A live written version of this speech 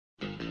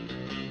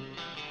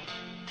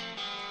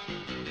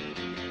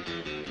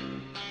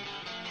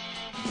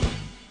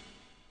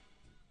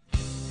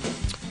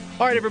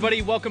All right,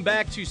 everybody, welcome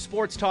back to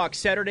Sports Talk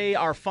Saturday,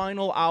 our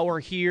final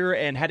hour here,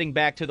 and heading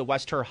back to the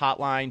Wester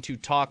Hotline to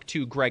talk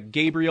to Greg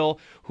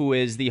Gabriel, who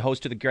is the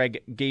host of the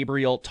Greg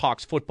Gabriel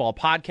Talks Football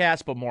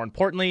podcast, but more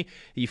importantly,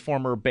 the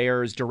former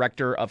Bears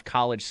Director of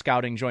College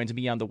Scouting joins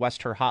me on the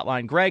Wester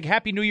Hotline. Greg,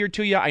 Happy New Year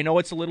to you. I know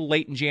it's a little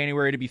late in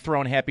January to be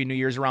throwing Happy New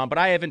Year's around, but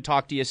I haven't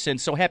talked to you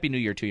since, so Happy New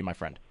Year to you, my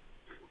friend.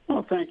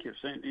 Well, thank you.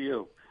 Same to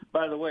you.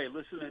 By the way,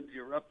 listening to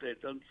your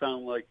update doesn't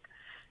sound like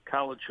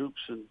college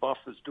hoops and Buff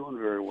is doing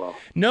very well.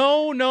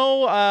 No.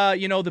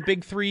 The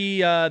big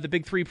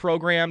three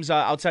programs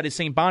outside of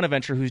St.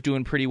 Bonaventure, who's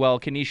doing pretty well.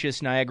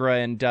 Canisius, Niagara,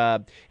 and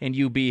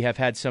UB have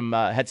had some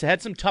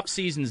tough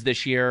seasons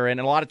this year, and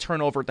a lot of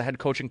turnover at the head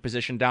coaching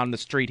position down the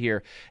street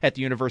here at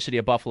the University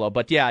of Buffalo.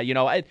 But yeah,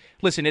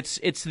 listen,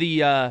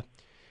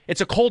 it's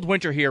a cold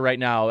winter here right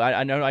now.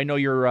 I know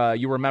you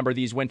remember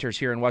these winters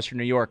here in Western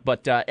New York,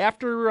 but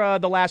after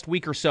the last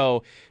week or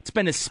so, it's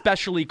been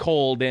especially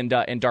cold and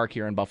dark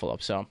here in Buffalo.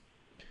 So,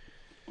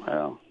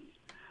 well,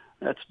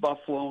 that's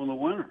Buffalo in the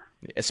winter.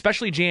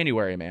 Especially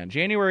January, man.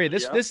 January.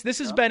 This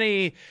has been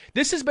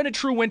a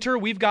true winter.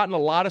 We've gotten a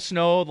lot of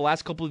snow the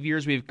last couple of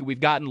years. We've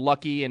gotten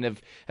lucky and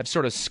have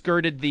sort of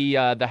skirted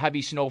the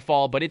heavy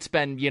snowfall, but it's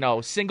been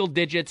single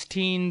digits,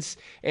 teens,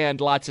 and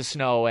lots of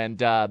snow,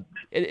 and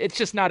it's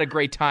just not a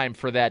great time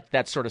for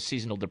that sort of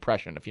seasonal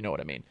depression, if you know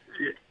what I mean.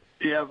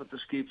 Yeah, but the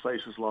ski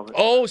places love it.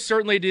 Oh,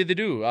 certainly they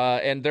do,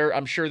 and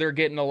I'm sure they're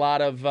getting a lot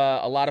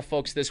of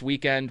folks this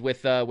weekend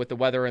with the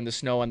weather and the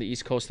snow on the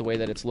East Coast the way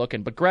that it's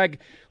looking. But Greg,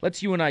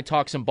 let's you and I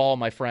talk some ball,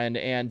 my friend,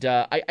 and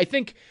I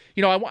think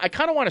I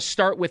kind of want to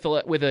start with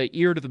a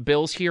ear to the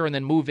Bills here, and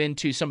then move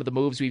into some of the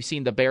moves we've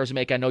seen the Bears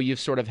make. I know you've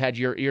sort of had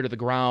your ear to the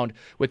ground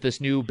with this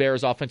new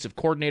Bears offensive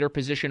coordinator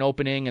position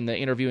opening and the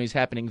interviewing is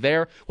happening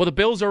there. Well, the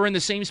Bills are in the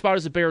same spot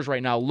as the Bears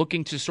right now,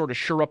 looking to sort of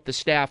shore up the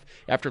staff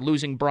after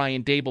losing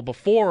Brian Daboll.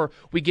 Before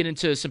we get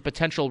into some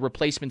potential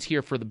replacements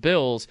here for the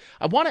Bills,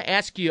 I want to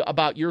ask you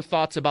about your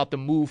thoughts about the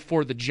move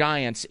for the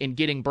Giants in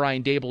getting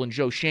Brian Daboll and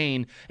Joe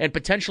Schoen, and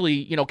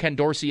potentially, Ken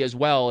Dorsey as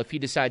well, if he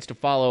decides to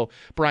follow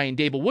Brian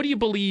Daboll. What do you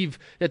believe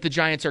that the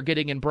Giants are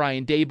getting in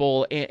Brian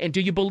Daboll, and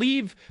do you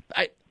believe...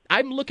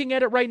 I'm looking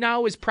at it right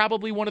now as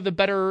probably one of the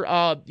better,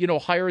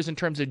 hires in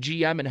terms of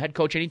GM and head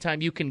coach.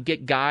 Anytime you can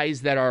get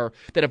guys that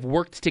have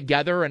worked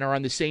together and are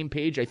on the same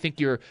page, I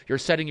think you're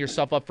setting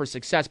yourself up for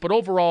success. But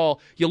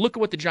overall, you look at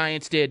what the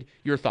Giants did.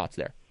 Your thoughts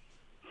there?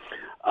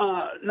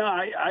 No,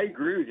 I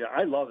agree with you.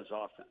 I love his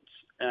offense,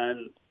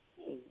 and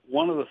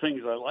one of the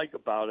things I like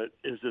about it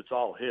is it's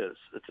all his.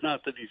 It's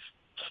not that he's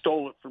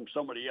stole it from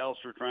somebody else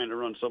or trying to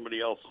run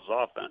somebody else's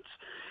offense,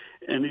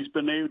 and he's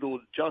been able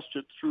to adjust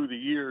it through the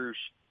years,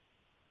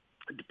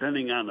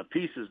 depending on the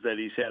pieces that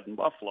he's had in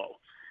Buffalo.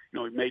 He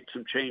made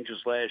some changes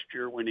last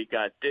year when he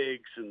got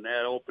Diggs, and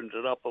that opened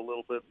it up a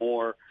little bit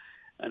more,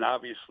 and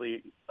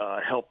obviously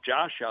helped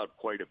Josh out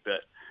quite a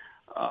bit.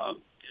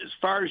 As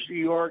far as New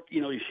York,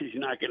 he's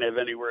not going to have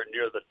anywhere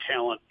near the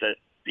talent that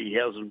he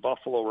has in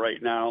Buffalo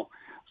right now,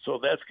 so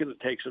that's going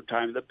to take some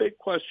time. The big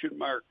question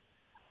mark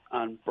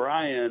on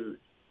Brian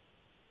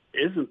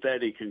isn't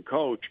that he can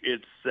coach.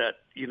 It's that,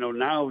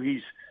 now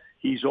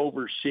he's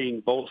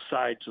overseeing both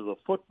sides of the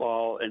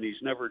football, and he's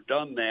never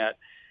done that.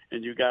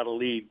 And you got to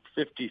lead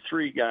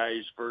 53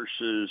 guys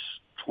versus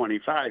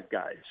 25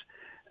 guys.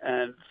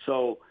 And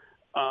so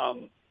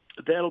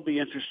that'll be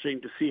interesting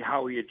to see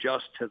how he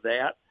adjusts to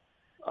that.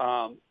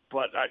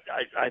 But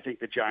I think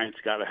the Giants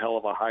got a hell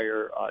of a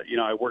hire.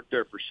 I worked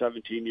there for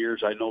 17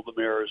 years. I know the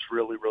Mariners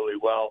really, really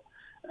well.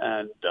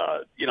 And,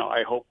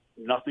 I hope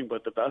nothing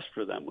but the best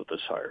for them with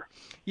this hire.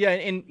 Yeah,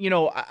 and,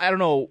 I don't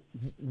know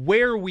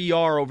where we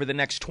are over the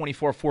next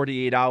 24,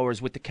 48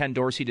 hours with the Ken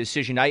Dorsey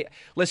decision. I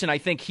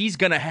think he's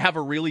going to have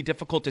a really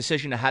difficult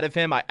decision ahead of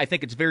him. I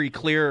think it's very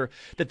clear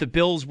that the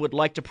Bills would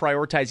like to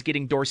prioritize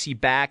getting Dorsey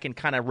back and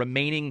kind of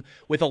remaining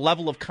with a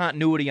level of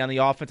continuity on the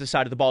offensive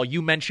side of the ball.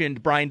 You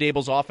mentioned Brian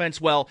Daboll's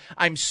offense. Well,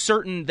 I'm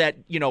certain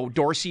that,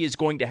 Dorsey is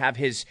going to have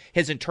his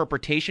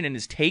interpretation and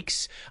his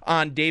takes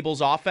on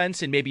Daboll's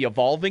offense and maybe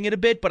evolving it a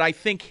bit, but I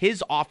think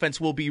his offense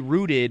will be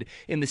rooted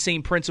in the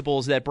same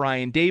principles that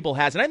Brian Daboll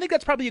has. And I think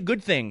that's probably a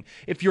good thing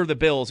if you're the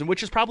Bills, and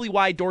which is probably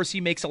why Dorsey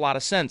makes a lot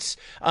of sense.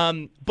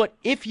 But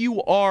if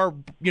you are,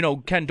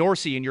 Ken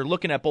Dorsey, and you're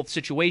looking at both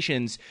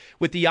situations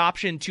with the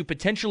option to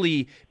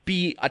potentially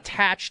be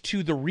attached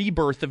to the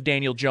rebirth of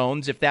Daniel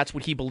Jones, if that's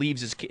what he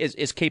believes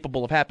is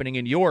capable of happening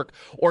in New York,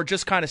 or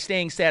just kind of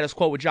staying status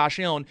quo with Josh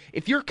Allen,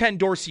 if you're Ken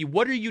Dorsey,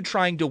 what are you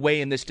trying to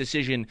weigh in this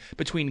decision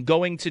between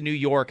going to New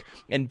York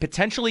and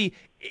potentially,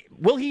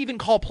 will he even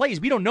call plays?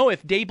 We don't know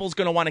if Daboll's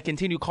going to want to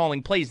continue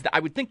calling plays. I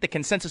would think the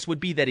consensus would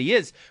be that he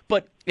is.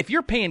 But if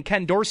you're paying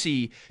Ken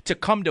Dorsey to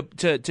come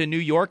to New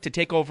York to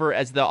take over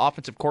as the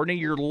offensive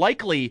coordinator, you're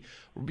likely,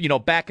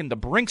 backing the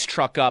Brinks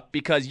truck up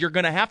because you're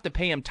going to have to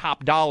pay him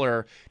top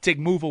dollar to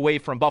move away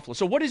from Buffalo.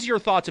 So what is your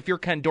thoughts if you're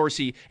Ken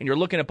Dorsey and you're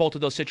looking at both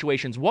of those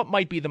situations? What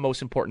might be the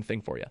most important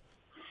thing for you?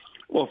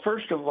 Well,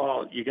 first of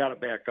all, you got to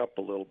back up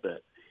a little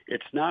bit.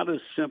 It's not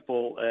as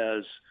simple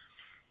as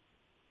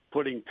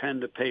putting pen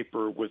to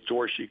paper with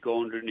Dorsey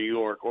going to New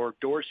York, or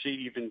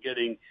Dorsey even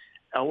getting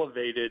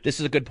elevated. This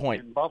is a good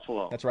point. In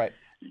Buffalo. That's right.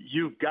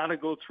 You've got to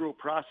go through a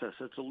process.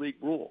 It's a league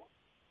rule.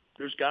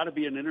 There's got to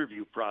be an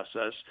interview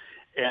process,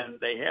 and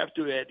they have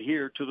to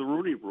adhere to the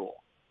Rooney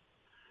Rule.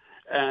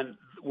 And,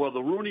 well,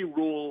 the Rooney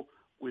Rule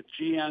with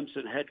GMs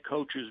and head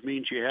coaches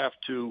means you have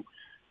to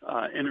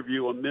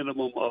interview a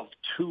minimum of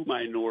 2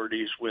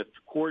 minorities. With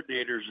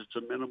coordinators, it's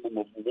a minimum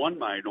of 1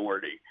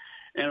 minority.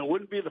 And it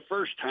wouldn't be the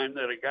first time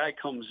that a guy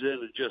comes in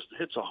and just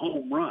hits a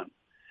home run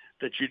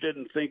that you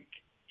didn't think,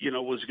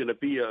 was going to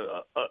be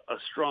a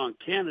strong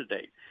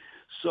candidate.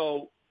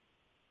 So,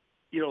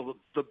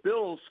 the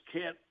Bills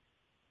can't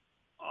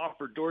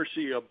offer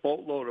Dorsey a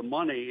boatload of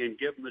money and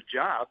give him the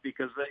job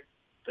because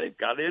they've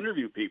got to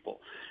interview people.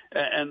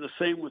 And the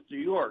same with New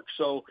York.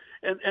 So,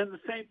 and the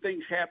same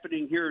thing's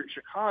happening here in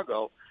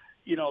Chicago.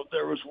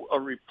 There was a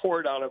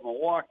report out of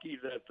Milwaukee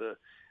that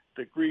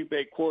the Green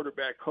Bay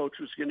quarterback coach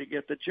was going to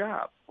get the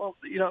job. Well,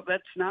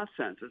 that's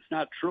nonsense. It's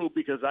not true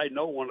because I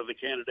know one of the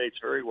candidates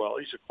very well.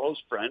 He's a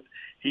close friend.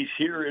 He's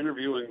here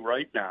interviewing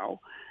right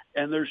now.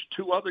 And there's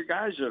 2 other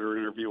guys that are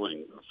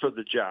interviewing for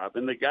the job.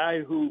 And the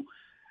guy who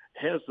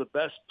has the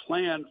best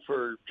plan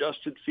for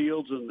Justin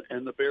Fields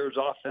and the Bears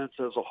offense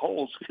as a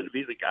whole is going to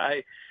be the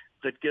guy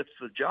that gets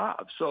the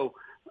job. So,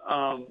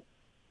 a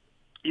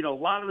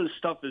lot of this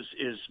stuff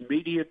is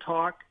media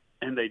talk,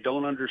 and they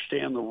don't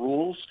understand the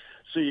rules.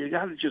 So you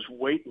got to just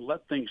wait and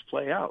let things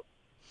play out.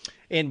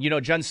 And,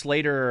 Jen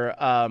Slater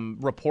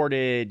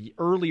reported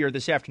earlier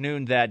this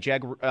afternoon that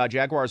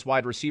Jaguars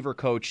wide receiver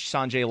coach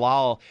Sanjay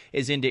Lal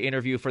is in to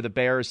interview for the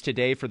Bears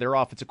today for their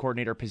offensive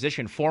coordinator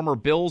position. Former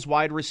Bills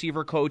wide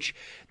receiver coach.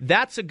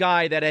 That's a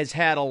guy that has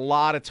had a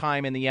lot of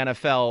time in the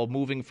NFL,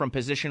 moving from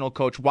positional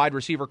coach, wide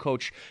receiver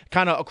coach,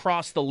 kind of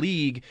across the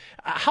league.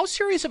 How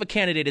serious of a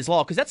candidate is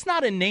Lal? Because that's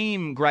not a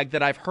name, Greg,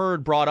 that I've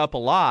heard brought up a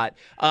lot.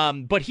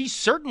 But he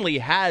certainly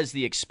has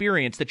the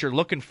experience that you're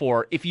looking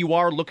for if you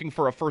are looking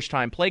for a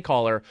first-time play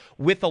caller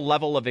with a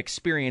level of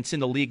experience in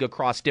the league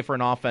across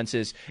different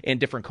offenses and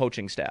different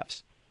coaching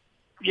staffs.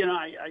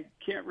 I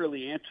can't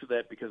really answer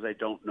that because I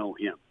don't know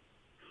him.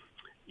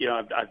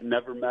 I've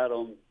never met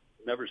him,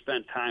 never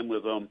spent time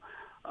with him.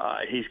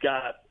 I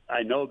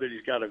know that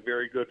he's got a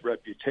very good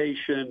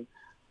reputation,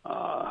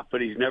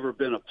 but he's never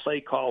been a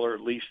play caller,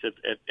 at least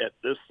at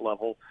this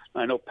level.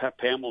 I know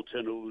Pep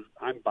Hamilton, who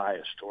I'm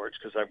biased towards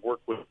because I've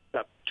worked with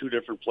Pep 2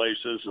 different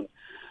places and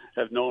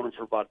have known him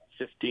for about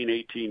 15,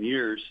 18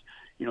 years.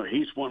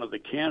 He's one of the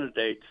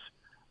candidates,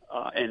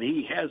 and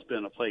he has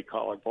been a play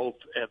caller both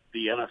at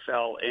the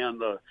NFL and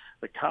the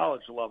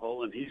college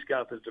level, and he's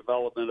got the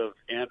development of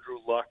Andrew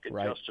Luck and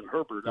right. Justin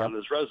Herbert on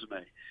his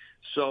resume.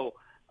 So,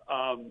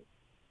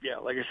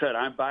 like I said,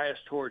 I'm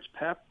biased towards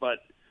Pep, but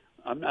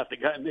I'm not the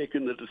guy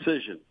making the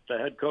decision. The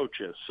head coach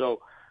is. So,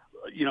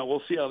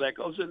 we'll see how that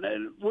goes. And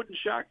it wouldn't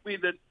shock me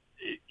that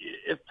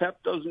if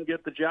Pep doesn't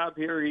get the job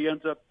here, he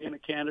ends up being a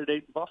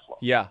candidate in Buffalo.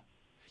 Yeah.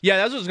 Yeah,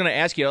 that's what I was going to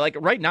ask you. Like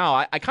right now,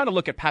 I kind of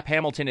look at Pep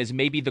Hamilton as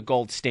maybe the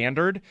gold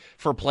standard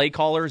for play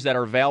callers that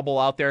are available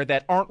out there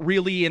that aren't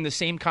really in the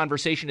same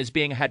conversation as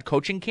being a head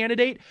coaching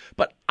candidate.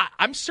 But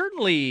I'm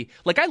certainly,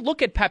 I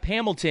look at Pep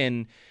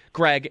Hamilton,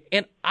 Greg,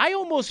 and I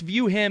almost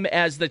view him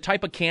as the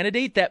type of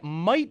candidate that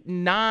might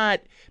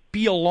not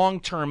be a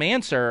long-term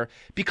answer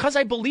because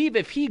I believe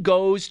if he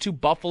goes to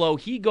Buffalo,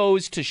 he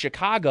goes to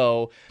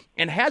Chicago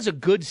and has a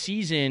good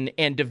season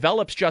and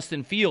develops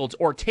Justin Fields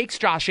or takes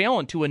Josh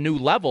Allen to a new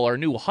level or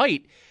new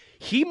height,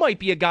 he might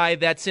be a guy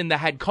that's in the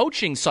head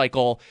coaching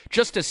cycle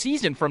just a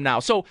season from now.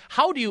 So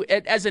how do you,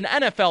 as an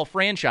NFL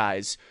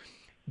franchise,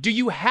 do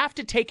you have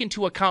to take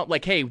into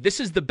account, hey,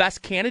 this is the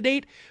best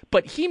candidate,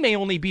 but he may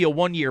only be a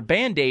one-year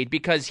Band-Aid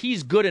because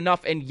he's good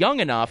enough and young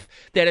enough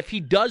that if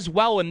he does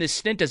well in this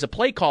stint as a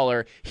play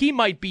caller, he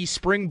might be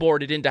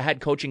springboarded into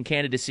head coaching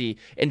candidacy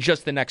in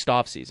just the next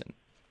offseason?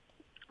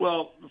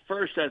 Well,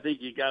 first, I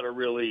think you got to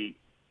really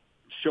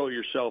show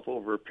yourself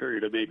over a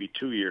period of maybe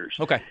 2 years.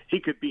 Okay. He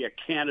could be a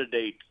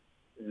candidate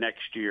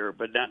next year,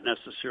 but not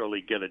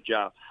necessarily get a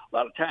job. A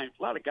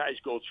lot of guys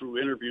go through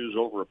interviews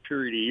over a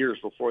period of years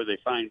before they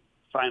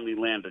finally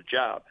land a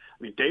job.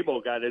 I mean,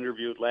 Dabo got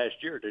interviewed last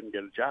year, didn't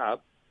get a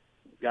job.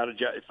 Got a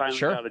job. Finally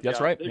sure, got a that's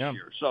job right. this Yeah.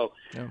 year. So,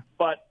 yeah.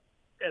 But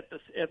at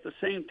the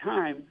same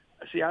time,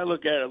 see, I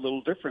look at it a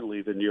little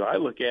differently than you. I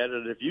look at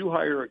it, if you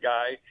hire a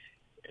guy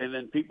and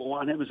then people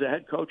want him as a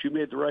head coach, you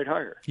made the right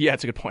hire. Yeah,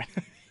 that's a good point.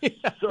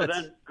 Yeah, so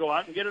then go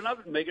out and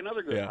make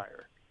another good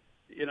hire.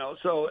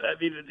 So I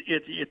mean,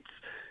 it's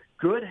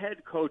good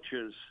head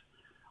coaches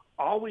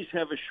always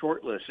have a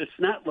short list. It's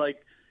not like,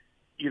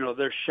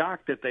 they're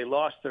shocked that they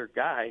lost their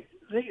guy.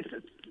 They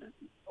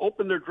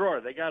open their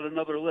drawer. They got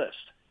another list.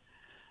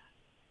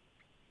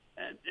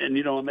 And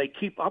they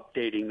keep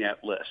updating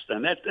that list.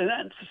 And that's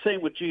the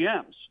same with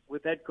GMs,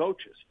 with head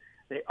coaches.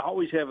 They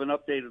always have an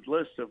updated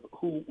list of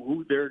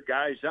who their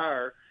guys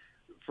are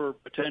for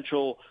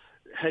potential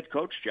head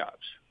coach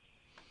jobs.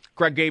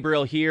 Greg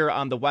Gabriel here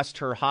on the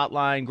Western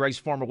Hotline. Greg's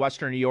former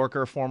Western New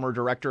Yorker, former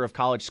director of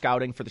college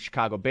scouting for the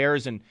Chicago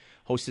Bears, and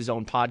hosts his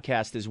own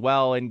podcast as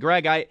well. And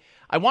Greg, I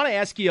want to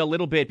ask you a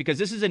little bit, because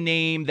this is a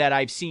name that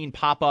I've seen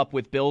pop up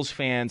with Bills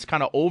fans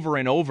kind of over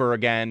and over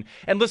again.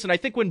 And listen, I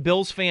think when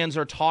Bills fans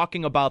are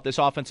talking about this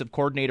offensive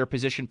coordinator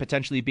position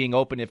potentially being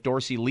open if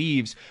Dorsey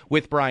leaves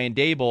with Brian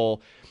Daboll,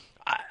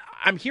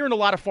 I'm hearing a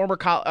lot of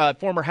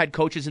former head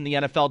coaches in the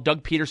NFL.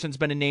 Doug Peterson's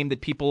been a name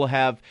that people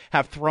have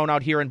thrown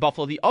out here in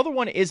Buffalo. The other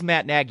one is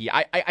Matt Nagy.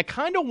 I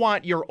kind of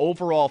want your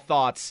overall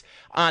thoughts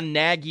on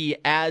Nagy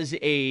as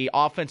a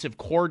offensive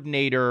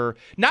coordinator,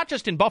 not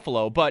just in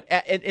Buffalo, but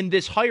in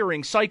this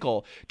hiring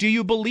cycle. Do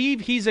you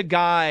believe he's a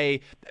guy?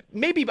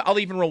 Maybe I'll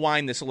even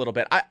rewind this a little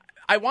bit.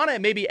 I want to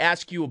maybe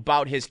ask you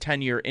about his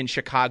tenure in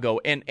Chicago,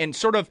 and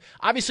sort of,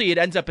 obviously it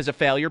ends up as a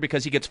failure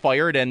because he gets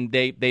fired and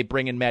they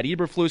bring in Matt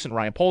Eberflus and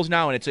Ryan Poles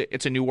now, and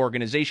it's a new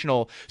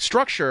organizational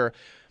structure.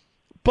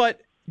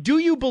 But do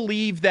you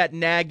believe that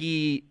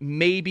Nagy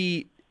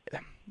maybe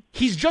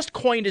he's just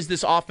coined as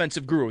this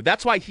offensive guru?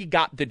 That's why he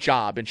got the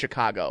job in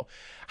Chicago.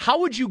 How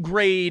would you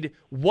grade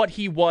what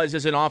he was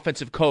as an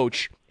offensive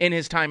coach in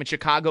his time in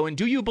Chicago? And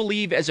do you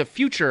believe as a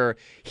future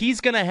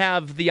he's going to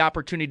have the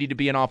opportunity to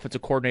be an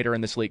offensive coordinator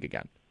in this league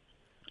again?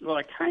 Well,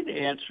 I kind of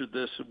answered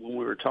this when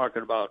we were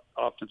talking about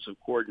offensive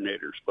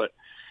coordinators, but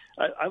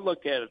I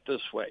look at it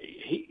this way.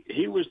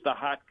 He was the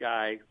hot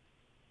guy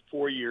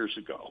 4 years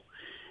ago,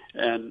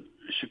 and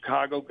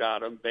Chicago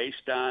got him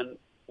based on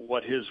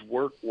what his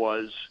work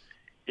was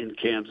in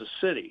Kansas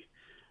City.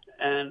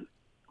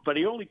 But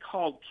he only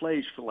called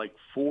plays for like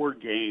 4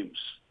 games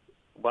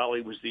while he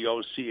was the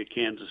OC at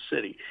Kansas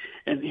City.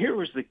 And here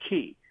was the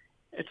key.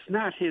 It's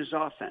not his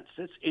offense.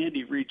 It's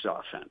Andy Reid's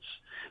offense.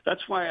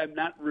 That's why I'm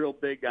not real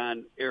big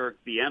on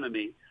Eric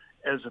Bieniemy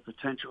as a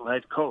potential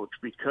head coach,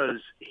 because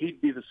he'd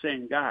be the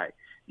same guy.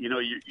 You know,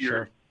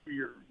 you're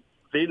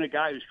being a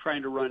guy who's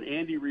trying to run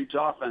Andy Reid's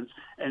offense,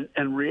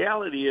 and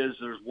reality is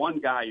there's one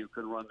guy who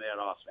can run that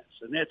offense,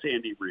 and that's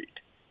Andy Reid.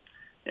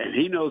 And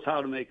he knows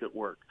how to make it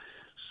work.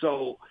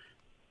 So,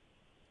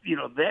 you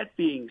know, that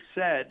being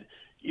said,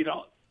 you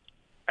know,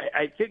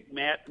 I think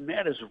Matt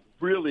is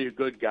really a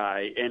good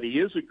guy, and he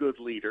is a good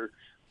leader.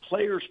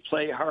 Players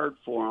play hard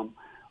for him,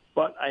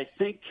 but I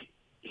think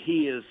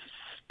he is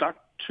stuck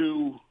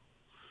to,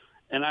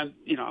 and I'm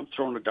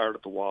throwing a dart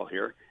at the wall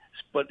here,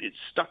 but it's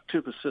stuck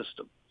to the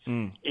system.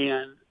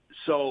 And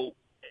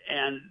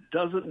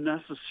doesn't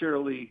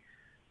necessarily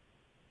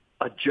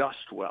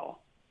adjust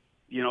well,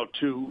 you know,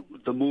 to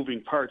the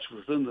moving parts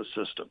within the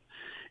system.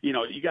 You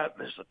know,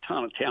 there's a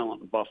ton of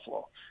talent in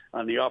Buffalo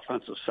on the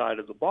offensive side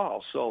of the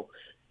ball. So,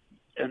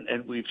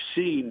 and we've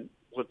seen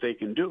what they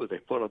can do. They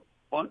put a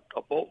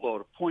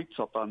boatload of points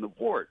up on the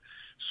board.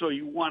 So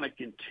you want to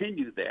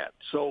continue that.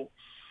 So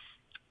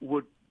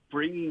with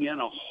bringing in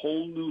a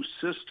whole new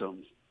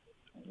system,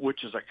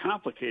 which is a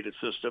complicated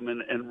system,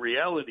 and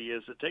reality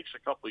is it takes a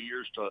couple of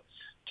years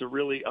to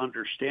really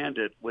understand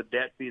it, would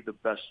that be the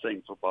best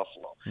thing for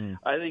Buffalo?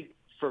 I think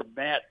for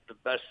Matt, the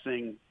best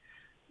thing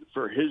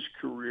for his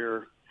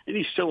career, and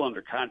he's still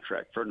under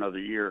contract for another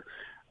year,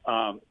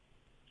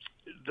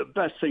 the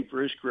best thing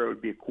for his career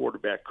would be a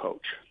quarterback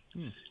coach,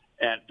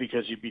 and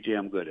because he'd be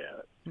damn good at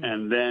it.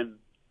 And then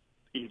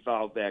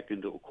evolve back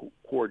into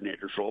a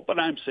coordinator's role. But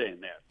I'm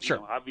saying that. Sure.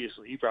 You know,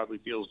 obviously, he probably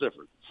feels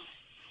different.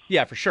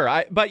 Yeah, for sure.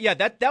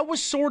 That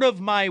was sort of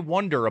my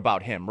wonder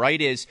about him,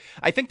 right? Is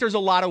I think there's a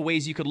lot of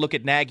ways you could look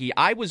at Nagy.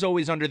 I was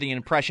always under the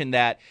impression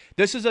that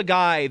this is a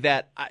guy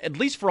that, at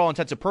least for all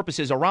intents and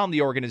purposes, around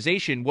the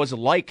organization was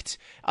liked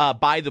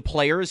by the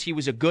players. He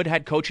was a good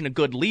head coach and a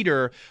good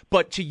leader,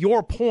 but to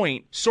your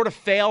point, sort of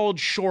failed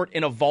short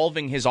in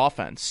evolving his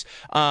offense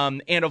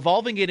and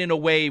evolving it in a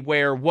way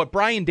where what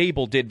Brian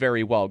Daboll did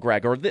very well,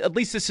 Greg, or at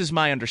least this is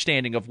my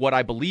understanding of what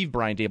I believe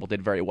Brian Daboll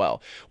did very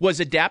well, was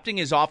adapting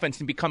his offense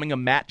and becoming a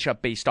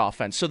matchup-based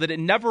offense so that it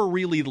never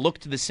really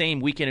looked the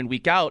same week in and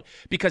week out,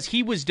 because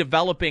he was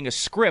developing a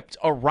script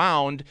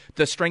around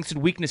the strengths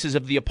and weaknesses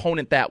of the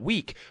opponent that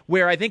week,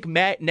 where I think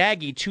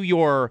Nagy, to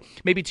your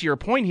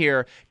point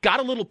here,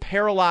 got a little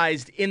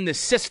paralyzed in the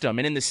system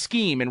and in the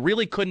scheme and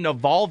really couldn't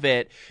evolve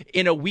it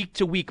in a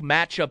week-to-week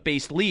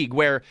matchup-based league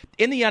where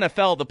in the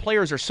NFL, the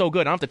players are so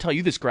good. I don't have to tell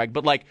you this, Greg,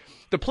 but like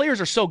the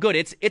players are so good.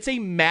 It's a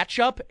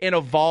matchup and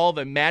evolve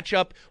a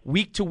matchup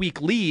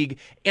week-to-week league,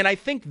 and I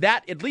think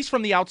that, at least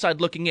from the outside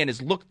looking in,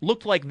 is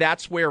looked like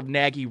that's where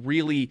Nagy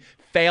really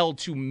failed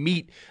to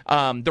meet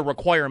the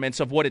requirements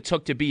of what it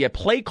took to be a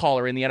play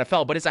caller in the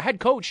NFL. But as a head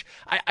coach,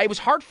 it was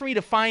hard for me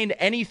to find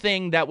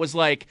anything that was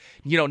like,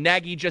 you know,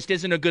 Nagy just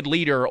isn't a good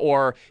leader,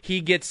 or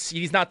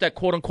he's not that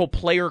quote unquote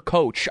player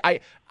coach.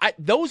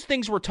 Those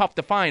things were tough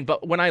to find.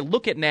 But when I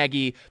look at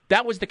Nagy,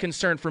 that was the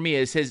concern for me,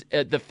 is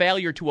the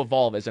failure to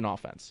evolve as an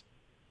offense.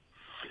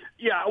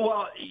 Yeah,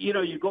 well, you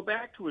know, you go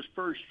back to his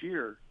first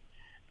year,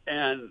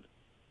 and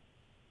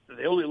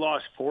they only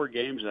lost 4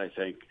 games, I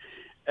think,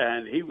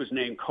 and he was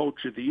named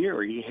Coach of the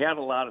Year. He had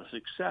a lot of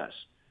success,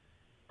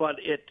 but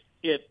it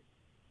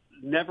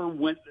never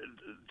went.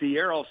 The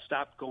arrow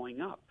stopped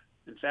going up.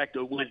 In fact,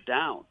 it went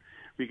down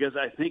because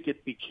I think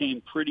it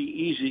became pretty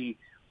easy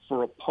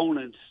for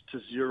opponents to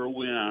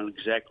zero in on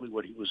exactly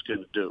what he was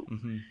going to do.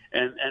 Mm-hmm.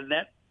 And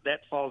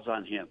that falls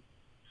on him.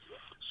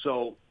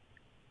 So,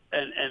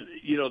 and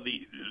you know,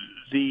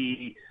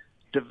 the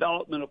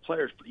development of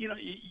players, you know,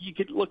 you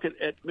could look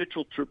at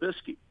Mitchell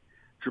Trubisky.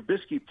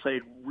 Trubisky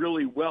played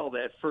really well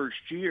that first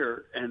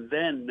year and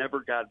then never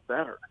got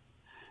better.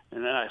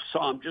 And then I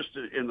saw him just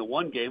in the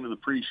one game, in the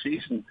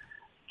preseason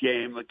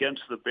game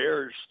against the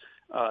Bears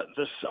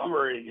this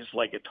summer. He's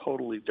like a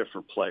totally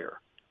different player.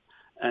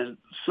 And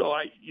so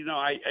I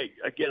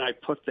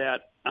put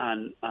that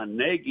on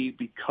Nagy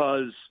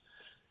because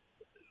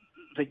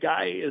the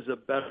guy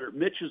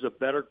Mitch is a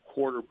better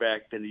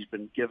quarterback than he's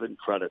been given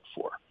credit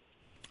for.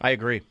 I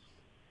agree.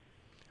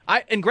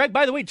 And Greg,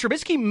 by the way,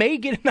 Trubisky may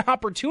get an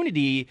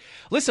opportunity.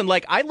 Listen,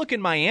 like I look in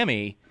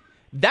Miami,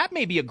 that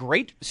may be a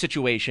great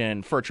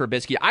situation for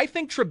Trubisky. I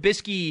think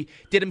Trubisky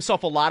did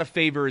himself a lot of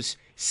favors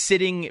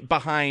sitting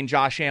behind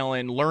Josh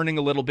Allen, learning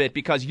a little bit,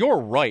 because you're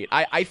right.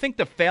 I think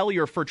the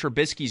failure for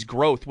Trubisky's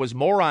growth was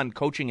more on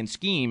coaching and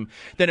scheme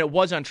than it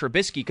was on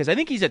Trubisky, because I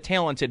think he's a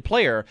talented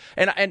player.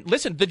 And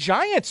listen, the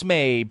Giants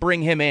may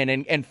bring him in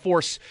and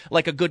force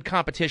like a good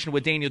competition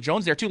with Daniel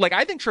Jones there too. Like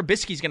I think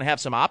Trubisky's going to have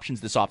some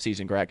options this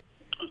offseason, Greg.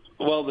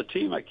 Well, the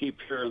team I keep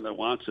hearing that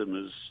wants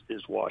him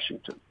is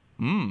Washington.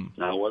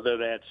 Now, whether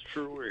that's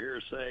true or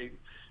hearsay,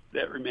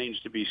 that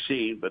remains to be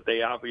seen. But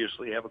they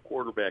obviously have a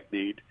quarterback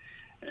need,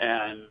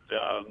 and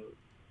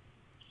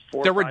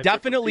there were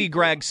definitely,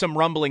 Greg, some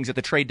rumblings at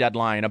the trade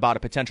deadline about a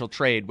potential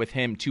trade with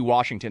him to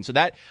Washington. So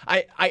that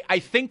I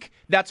think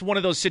that's one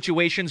of those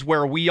situations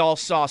where we all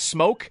saw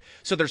smoke.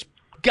 So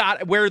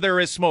where there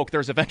is smoke,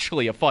 there's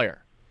eventually a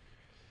fire.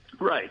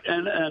 Right,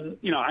 and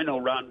you know, I know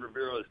Ron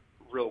Rivera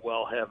real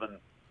well,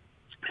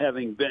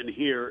 having been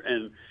here,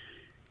 and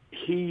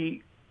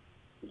he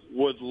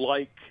would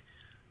like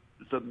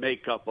the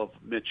makeup of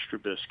Mitch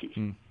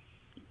Trubisky.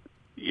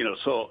 You know,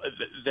 so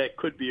that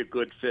could be a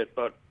good fit.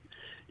 But,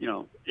 you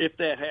know, if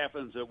that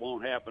happens, it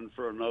won't happen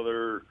for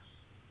another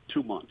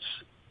 2 months.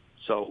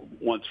 So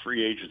once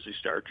free agency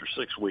starts, or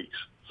 6 weeks.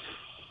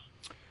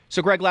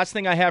 So, Greg, last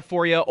thing I have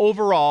for you.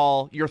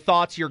 Overall, your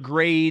thoughts, your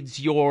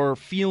grades, your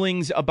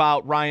feelings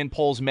about Ryan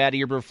Poles, Matt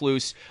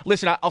Eberflus.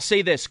 Listen, I'll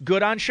say this.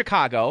 Good on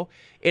Chicago.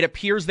 It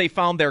appears they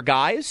found their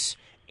guys,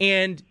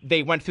 and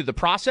they went through the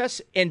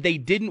process, and they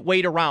didn't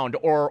wait around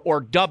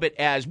or dub it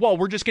as, well,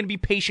 we're just going to be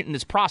patient in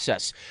this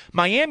process.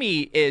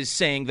 Miami is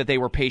saying that they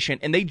were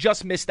patient, and they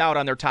just missed out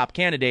on their top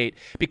candidate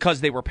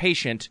because they were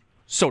patient,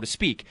 so to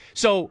speak.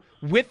 So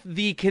with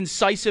the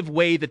concisive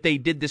way that they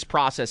did this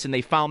process and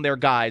they found their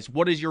guys,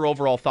 what is your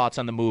overall thoughts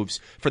on the moves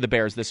for the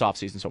Bears this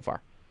offseason so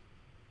far?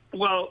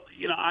 Well,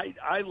 you know,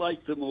 I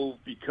like the move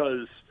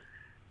because,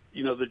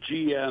 you know, the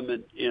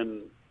GM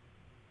in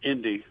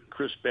Indy,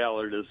 Chris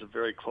Ballard, is a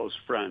very close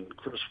friend.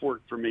 Chris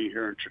worked for me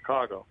here in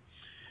Chicago.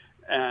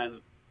 And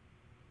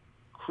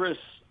Chris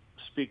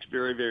speaks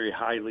very, very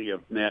highly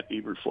of Matt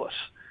Eberflus.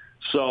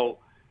 So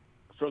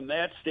from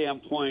that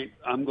standpoint,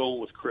 I'm going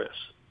with Chris.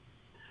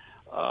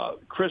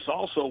 Chris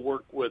also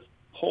worked with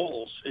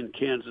Poles in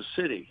Kansas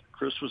City.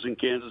 Chris was in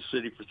Kansas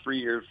City for 3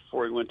 years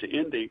before he went to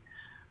Indy.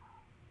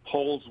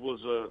 Poles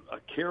was a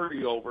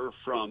carryover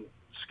from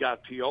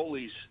Scott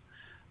Pioli's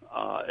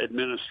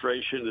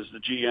administration as the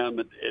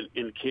GM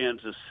in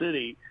Kansas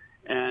City,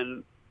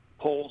 and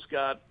Poles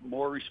got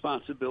more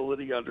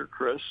responsibility under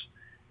Chris,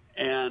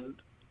 and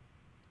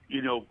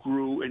you know,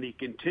 grew, and he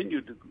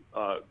continued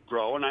to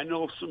grow. And I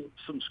know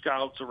some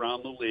scouts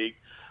around the league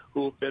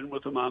who have been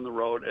with him on the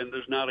road, and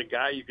there's not a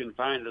guy you can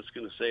find that's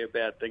going to say a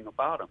bad thing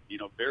about him. You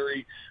know,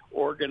 very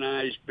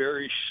organized,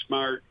 very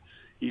smart.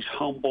 He's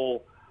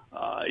humble.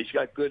 He's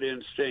got good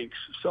instincts.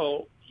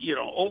 So, you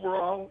know,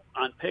 overall,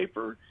 on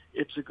paper,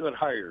 it's a good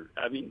hire.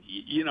 I mean,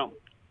 you know,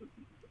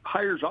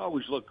 hires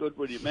always look good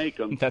when you make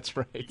them. That's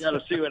right. You got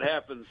to see what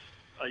happens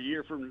a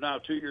year from now,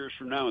 2 years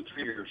from now, and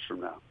 3 years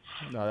from now.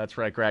 No, that's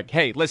right, Greg.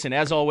 Hey, listen,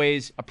 as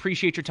always,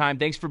 appreciate your time.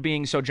 Thanks for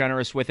being so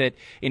generous with it.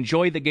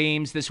 Enjoy the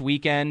games this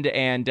weekend,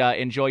 and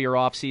enjoy your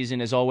off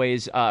season. As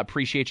always,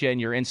 appreciate you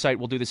and your insight.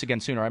 We'll do this again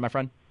soon, all right, my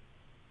friend?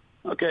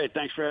 Okay,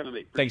 thanks for having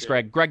me. Thanks,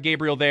 Greg. Greg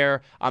Gabriel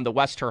there on the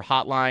Wester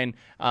Hotline.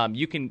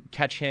 You can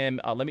catch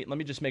him. Let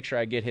me just make sure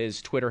I get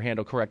his Twitter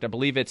handle correct. I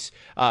believe it's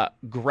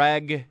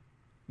Greg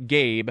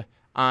Gabe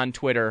on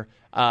Twitter,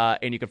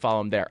 and you can follow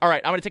him there. All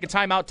right, I'm going to take a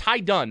timeout. Ty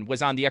Dunn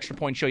was on the Extra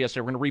Point Show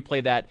yesterday. We're going to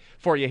replay that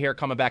for you here,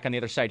 coming back on the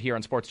other side here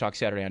on Sports Talk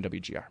Saturday on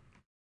WGR.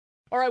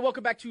 All right,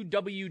 welcome back to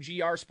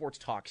WGR Sports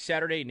Talk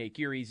Saturday. Nate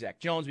Geary, Zach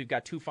Jones. We've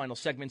got two final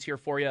segments here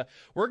for you.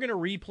 We're going to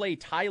replay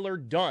Tyler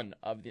Dunn,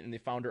 the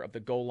founder of the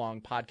Go Long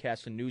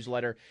podcast and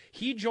newsletter.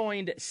 He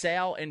joined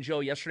Sal and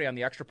Joe yesterday on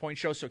the Extra Point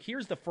Show. So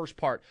here's the first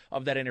part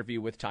of that interview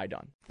with Ty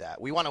Dunn.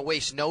 We want to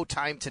waste no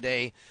time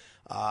today.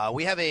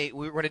 We're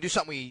going to do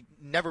something we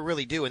never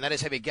really do, and that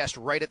is have a guest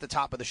right at the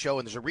top of the show,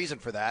 and there's a reason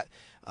for that,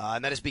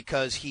 and that is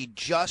because he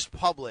just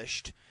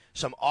published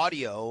some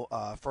audio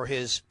for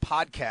his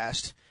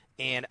podcast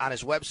and on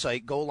his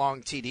website, Go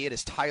Long TD. It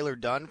is Tyler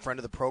Dunn, friend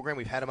of the program.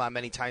 We've had him on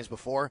many times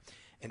before,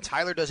 and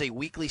Tyler does a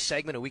weekly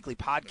segment, a weekly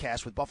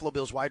podcast with Buffalo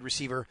Bills wide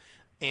receiver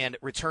and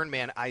return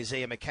man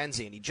Isaiah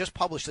McKenzie, and he just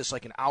published this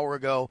like an hour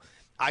ago.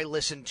 I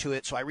listened to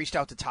it, so I reached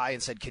out to Ty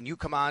and said, can you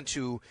come on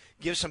to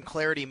give some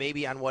clarity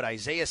maybe on what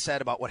Isaiah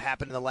said about what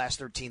happened in the last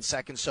 13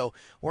 seconds? So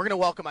we're going to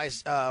welcome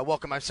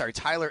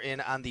Tyler in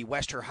on the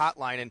Wester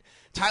Hotline. And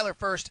Tyler,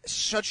 first,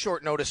 such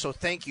short notice, so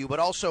thank you, but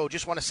also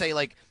just want to say,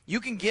 like, you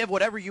can give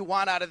whatever you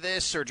want out of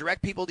this or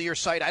direct people to your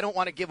site. I don't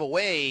want to give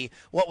away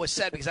what was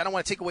said because I don't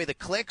want to take away the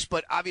clicks,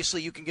 but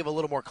obviously you can give a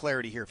little more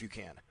clarity here if you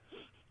can.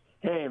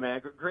 Hey,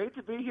 man, great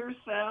to be here,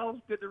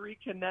 Sal. Good to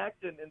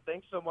reconnect, and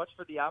thanks so much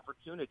for the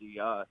opportunity.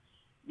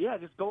 Yeah,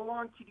 just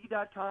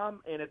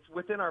GoLongTD.com, and it's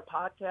within our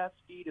podcast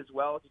feed as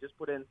well. If you just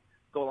put in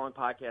Go Long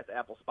Podcast,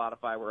 Apple,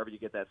 Spotify, wherever you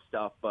get that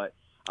stuff. But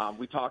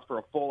we talked for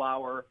a full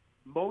hour.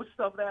 Most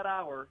of that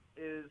hour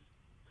is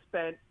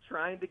spent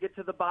trying to get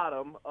to the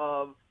bottom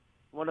of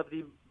one of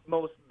the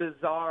most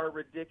bizarre,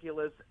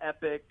 ridiculous,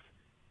 epic,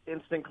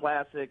 instant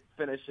classic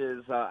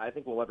finishes I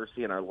think we'll ever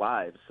see in our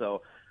lives.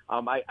 So,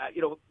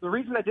 the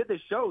reason I did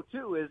this show,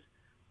 too, is,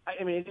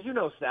 I mean, did you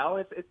know, Sal,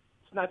 it's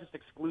not just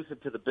exclusive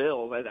to the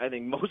Bills. I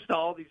think most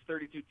all these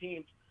 32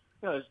 teams,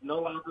 there's no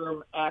locker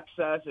room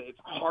access. It's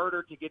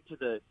harder to get to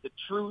the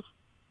truth,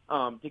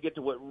 to get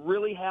to what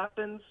really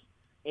happens.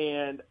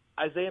 And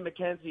Isaiah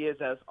McKenzie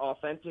is as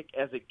authentic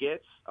as it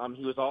gets.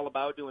 He was all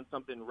about doing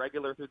something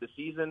regular through the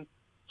season.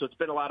 So it's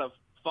been a lot of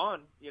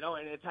fun,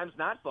 and at times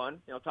not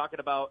fun, talking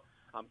about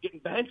getting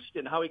benched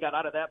and how he got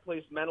out of that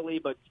place mentally.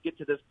 But to get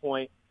to this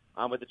point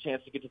with a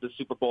chance to get to the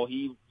Super Bowl,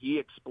 he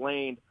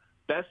explained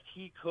best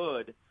he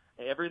could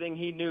everything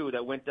he knew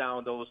that went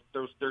down those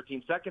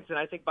 13 seconds. And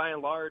I think by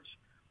and large,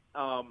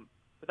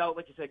 without,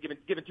 like you said,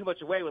 giving too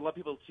much away, we'd love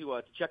people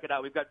to check it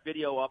out. We've got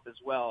video up as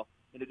well,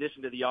 in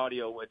addition to the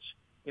audio, which,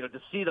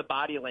 to see the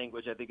body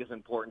language, I think is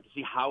important. To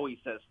see how he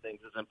says things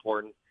is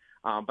important.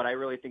 But I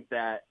really think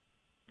that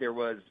there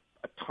was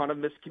a ton of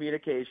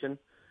miscommunication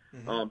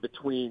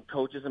between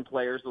coaches and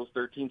players those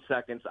 13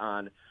 seconds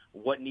on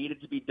what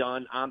needed to be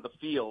done on the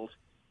field.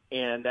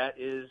 And that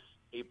is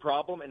a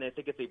problem, and I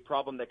think it's a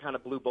problem that kind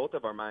of blew both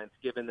of our minds,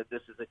 given that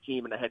this is a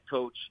team and a head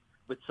coach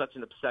with such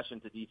an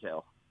obsession to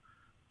detail.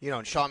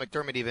 And Sean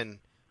McDermott even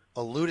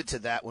alluded to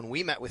that when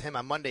we met with him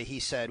on Monday. He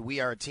said, we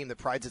are a team that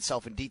prides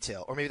itself in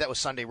detail. Or maybe that was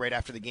Sunday right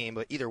after the game,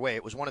 but either way,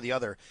 it was one or the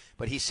other.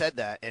 But he said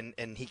that,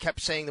 and he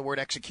kept saying the word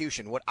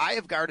execution. What I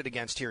have guarded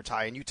against here,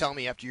 Ty, and you tell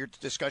me after your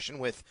discussion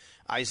with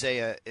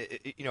Isaiah,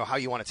 how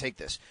you want to take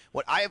this.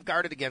 What I have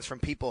guarded against from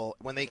people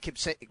when they keep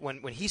saying,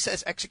 when he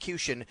says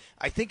execution,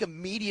 I think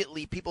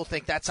immediately people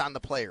think that's on the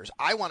players.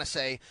 I want to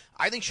say,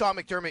 I think Sean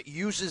McDermott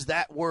uses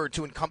that word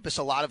to encompass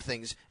a lot of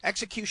things.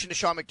 Execution to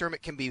Sean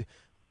McDermott can be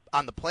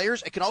on the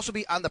players. It can also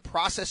be on the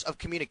process of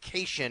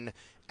communication.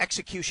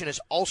 Execution is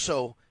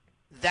also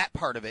that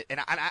part of it. And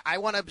I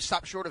want to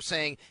stop short of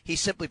saying he's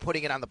simply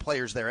putting it on the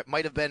players there. It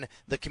might have been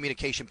the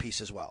communication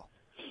piece as well.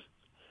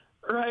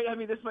 Right. I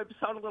mean, this might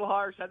sound a little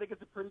harsh. I think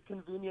it's a pretty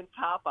convenient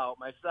cop-out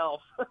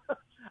myself.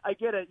 I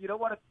get it. You know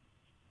what?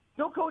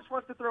 No coach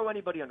wants to throw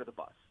anybody under the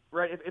bus,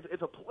 right?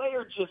 If a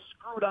player just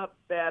screwed up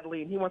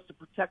badly and he wants to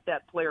protect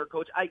that player,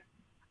 coach,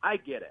 I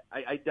get it.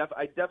 I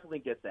definitely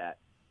get that.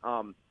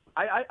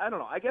 I don't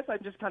know. I guess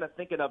I'm just kind of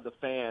thinking of the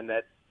fan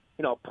that,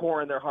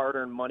 pouring their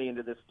hard-earned money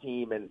into this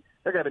team, and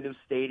they're going to have a new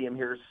stadium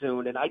here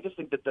soon. And I just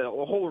think that the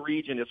whole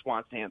region just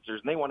wants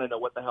answers, and they want to know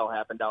what the hell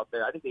happened out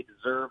there. I think they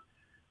deserve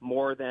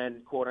more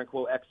than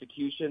quote-unquote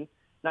execution.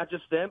 Not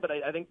just them, but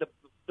I think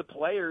the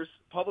players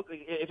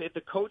publicly, if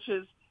the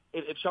coaches,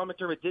 if Sean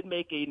McDermott did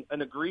make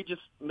an egregious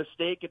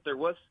mistake, if there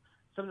was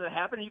something that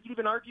happened, you could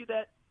even argue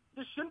that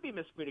there shouldn't be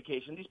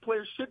miscommunication. These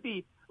players should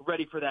be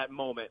ready for that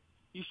moment.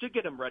 You should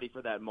get them ready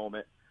for that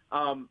moment.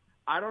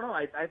 I don't know.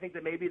 I think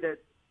that maybe that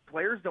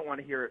players don't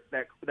want to hear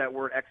that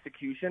word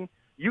execution.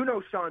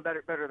 Sean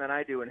better than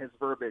I do in his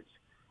verbiage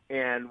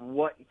and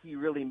what he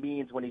really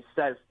means when he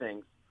says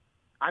things.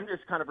 I'm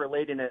just kind of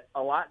relating it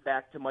a lot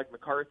back to Mike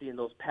McCarthy and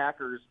those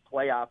Packers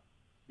playoff,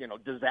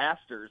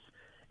 disasters.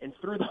 And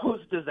through those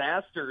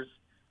disasters,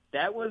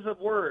 that was a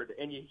word,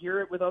 and you hear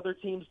it with other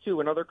teams too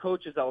and other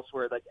coaches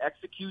elsewhere. Like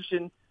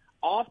execution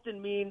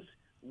often means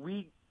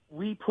we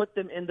put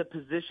them in the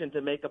position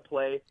to make a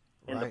play,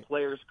 and right. The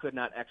players could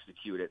not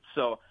execute it.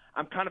 So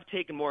I'm kind of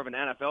taking more of an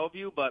NFL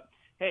view, but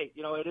hey,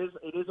 it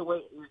is a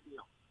way.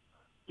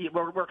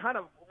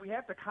 We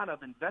have to kind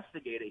of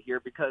investigate it here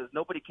because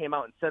nobody came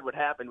out and said what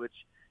happened, which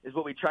is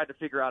what we tried to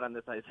figure out on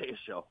this Isaiah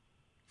show.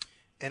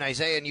 And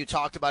Isaiah, and you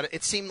talked about it.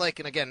 It seemed like,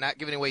 and again, not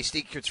giving away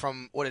secrets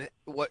from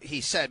what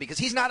he said, because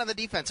he's not on the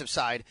defensive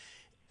side.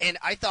 And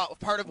I thought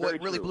part of what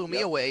really blew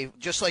me away,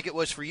 just like it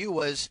was for you,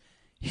 was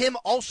him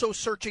also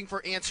searching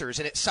for answers.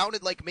 And it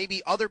sounded like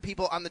maybe other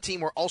people on the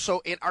team were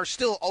also and are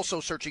still also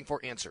searching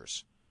for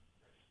answers.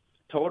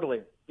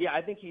 Totally. Yeah,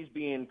 I think he's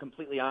being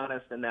completely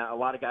honest in that a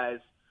lot of guys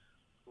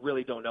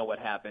really don't know what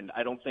happened.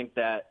 I don't think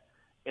that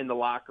in the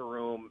locker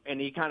room, and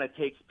he kind of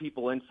takes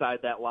people inside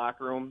that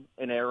locker room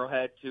in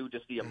Arrowhead too,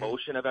 just the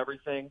emotion of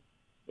everything.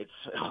 It's,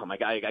 oh my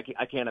God,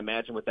 I can't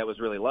imagine what that was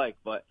really like.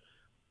 But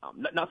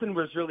Nothing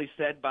was really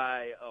said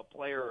by a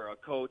player or a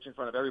coach in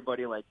front of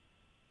everybody like,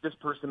 this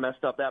person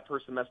messed up, that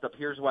person messed up,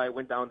 here's why it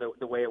went down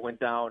the way it went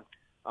down.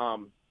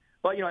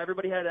 But,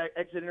 everybody had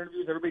exit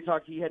interviews. Everybody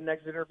talked. He had an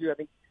exit interview.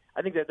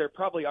 I think that there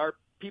probably are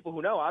people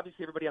who know.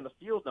 Obviously, everybody on the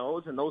field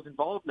knows, and those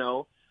involved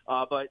know.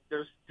 But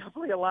there's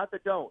definitely a lot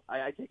that don't.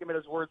 I take him at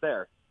his word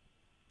there.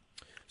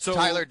 So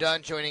Tyler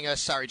Dunne joining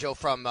us. Sorry, Joe,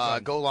 from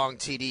Go Long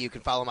TD. You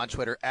can follow him on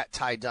Twitter at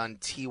Ty Dunne,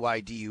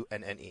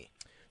 TYDUNNE.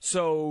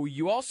 So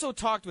you also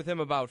talked with him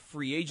about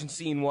free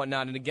agency and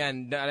whatnot. And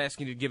again, not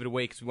asking you to give it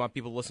away because we want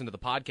people to listen to the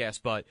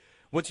podcast, but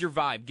what's your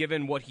vibe,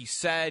 given what he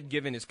said,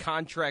 given his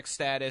contract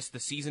status, the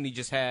season he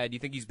just had? Do you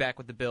think he's back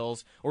with the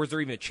Bills, or is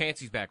there even a chance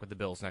he's back with the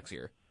Bills next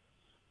year?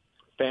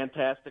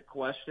 Fantastic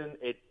question.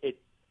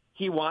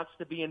 He wants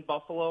to be in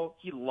Buffalo.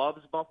 He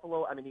loves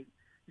Buffalo. I mean,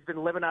 he's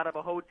been living out of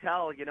a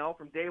hotel,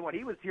 from day one.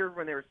 He was here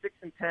when they were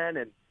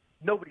 6-10, and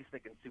nobody's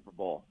thinking Super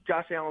Bowl.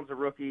 Josh Allen's a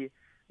rookie.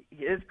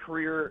 His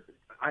career,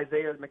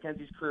 Isaiah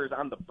McKenzie's career, is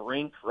on the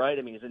brink, right?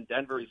 I mean, he's in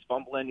Denver. He's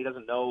fumbling. He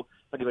doesn't know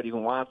if anybody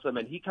even wants him,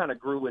 and he kind of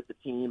grew with the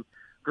team,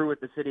 grew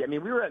with the city. I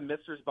mean, we were at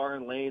Mister's Bar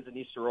and Lanes in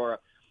East Aurora.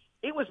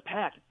 It was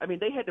packed. I mean,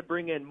 they had to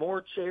bring in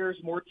more chairs,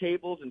 more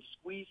tables, and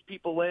squeeze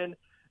people in,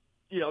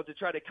 to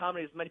try to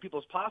accommodate as many people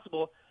as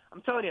possible.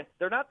 I'm telling you,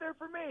 they're not there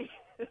for me.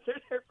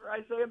 They're there for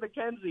Isaiah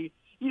McKenzie.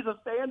 He's a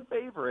fan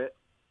favorite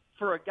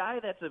for a guy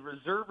that's a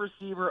reserve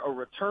receiver, a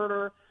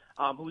returner,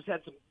 who's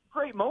had some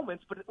great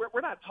moments, but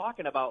we're not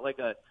talking about like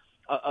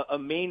a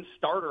main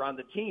starter on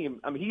the team.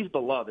 I mean, he's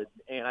beloved,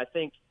 and I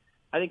think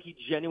he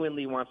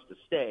genuinely wants to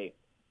stay.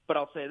 But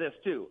I'll say this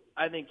too.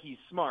 I think he's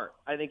smart.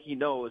 I think he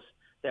knows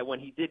that when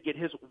he did get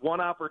his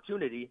one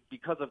opportunity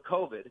because of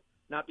COVID,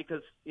 not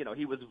because,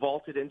 he was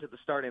vaulted into the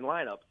starting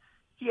lineup,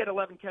 he had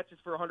 11 catches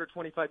for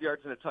 125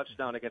 yards and a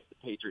touchdown against the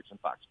Patriots in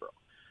Foxborough,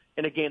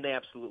 in a game they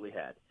absolutely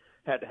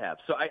had to have.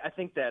 So I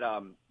think that,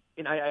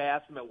 and I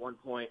asked him at one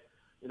point,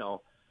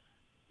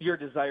 your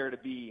desire to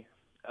be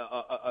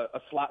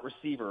a slot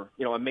receiver,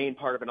 a main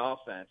part of an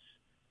offense,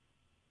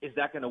 is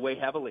that going to weigh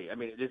heavily? I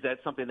mean, is that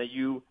something that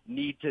you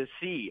need to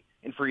see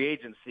in free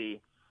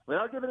agency?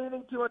 Without giving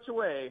anything too much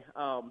away,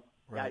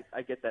 right.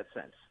 I get that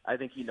sense. I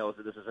think he knows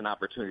that this is an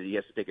opportunity he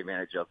has to take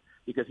advantage of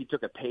because he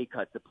took a pay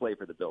cut to play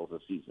for the Bills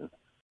this season.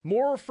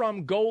 More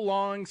from Go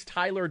Long's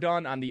Tyler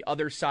Dunne on the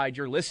other side.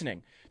 You're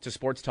listening to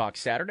Sports Talk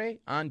Saturday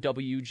on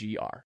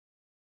WGR.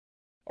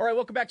 All right,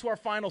 welcome back to our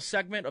final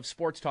segment of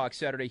Sports Talk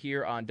Saturday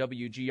here on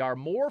WGR.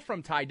 More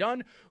from Ty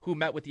Dunne, who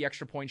met with the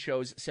Extra Point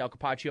Show's Sal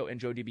Capaccio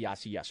and Joe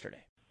DiBiase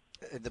yesterday.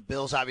 The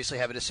Bills obviously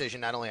have a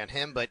decision not only on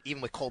him, but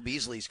even with Cole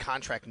Beasley's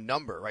contract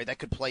number, right? That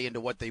could play into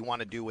what they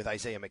want to do with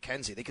Isaiah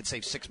McKenzie. They could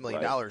save $6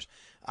 million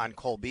on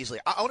Cole Beasley.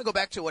 I want to go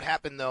back to what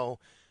happened, though,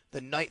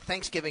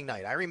 Thanksgiving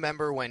night. I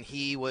remember when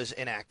he was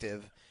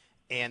inactive,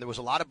 and there was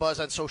a lot of buzz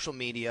on social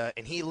media,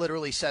 and he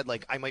literally said,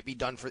 like, I'm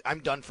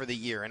done for the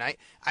year. And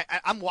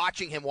I'm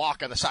watching him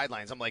walk on the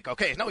sidelines. I'm like,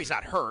 okay, no, he's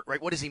not hurt,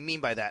 right? What does he mean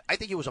by that? I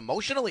think he was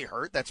emotionally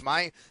hurt. That's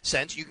my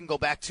sense. You can go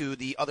back to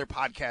the other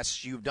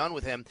podcasts you've done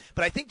with him.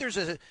 But I think there's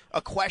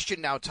a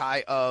question now,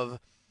 Ty, of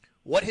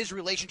what his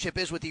relationship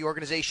is with the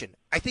organization.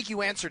 I think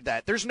you answered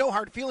that. There's no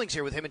hard feelings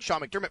here with him and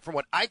Sean McDermott from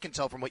what I can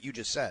tell from what you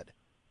just said.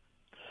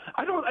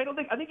 I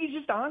think he's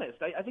just honest.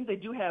 I think they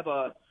do have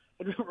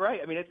right.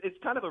 I mean, it's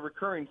kind of a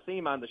recurring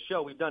theme on the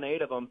show. We've done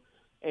 8 of them.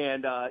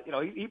 And,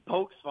 he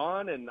pokes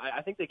fun, and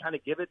I think they kind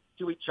of give it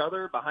to each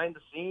other behind the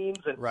scenes.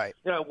 And, right.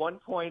 At one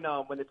point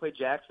when they played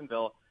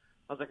Jacksonville,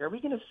 I was like, are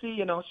we going to see,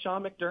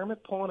 Sean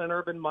McDermott pulling an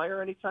Urban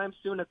Meyer anytime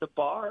soon at the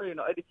bar?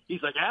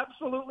 He's like,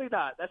 absolutely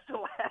not. That's the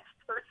last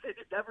person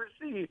you'd ever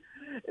see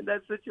in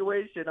that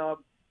situation.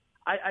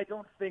 I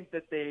don't think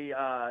that they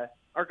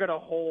are going to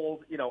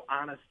hold,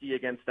 honesty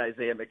against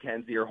Isaiah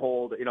McKenzie or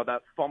hold,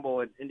 that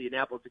fumble in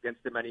Indianapolis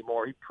against him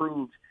anymore. He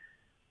proved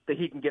that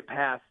he can get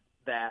past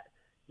that.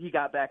 He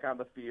got back on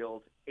the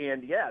field.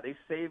 And, yeah, they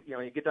saved,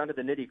 you get down to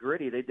the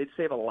nitty-gritty, they did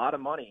save a lot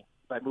of money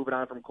by moving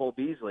on from Cole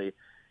Beasley.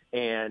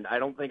 And I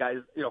don't think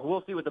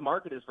we'll see what the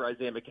market is for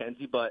Isaiah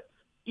McKenzie, but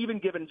even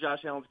given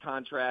Josh Allen's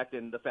contract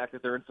and the fact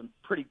that they're in some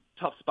pretty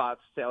tough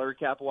spots salary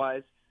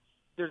cap-wise,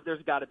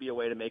 there's got to be a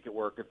way to make it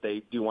work if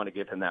they do want to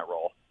give him that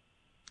role.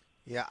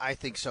 Yeah, I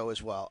think so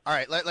as well. All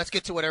right, let's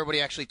get to what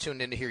everybody actually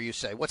tuned in to hear you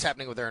say. What's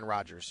happening with Aaron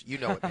Rodgers? You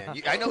know it,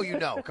 man. I know you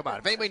know. Come on.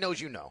 If anybody knows,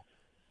 you know.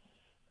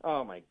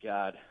 Oh, my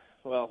God.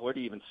 Well, where do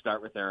you even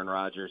start with Aaron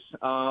Rodgers?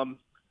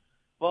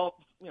 Well,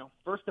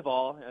 first of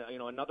all,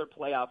 another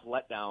playoff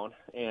letdown,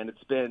 and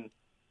it's been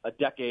a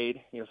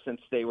decade, since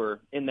they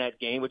were in that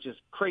game, which is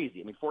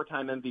crazy. I mean,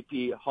 4-time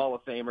MVP, Hall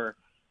of Famer.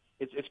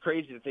 It's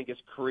crazy to think his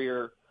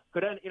career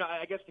could end.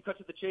 I guess to cut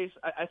to the chase,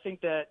 I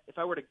think that if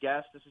I were to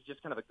guess, this is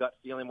just kind of a gut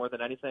feeling more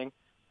than anything.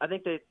 I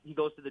think that he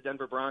goes to the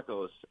Denver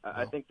Broncos. Oh.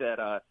 I think that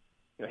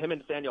him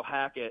and Nathaniel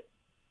Hackett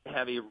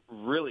have a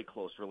really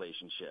close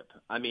relationship.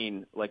 I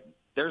mean, like,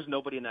 there's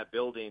nobody in that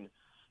building,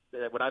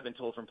 that what I've been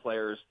told from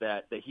players,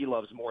 that he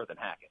loves more than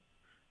Hackett.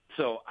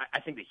 So I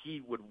think that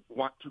he would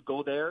want to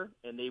go there,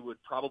 and they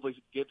would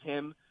probably give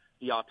him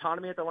the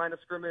autonomy at the line of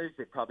scrimmage.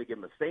 They'd probably give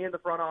him a say in the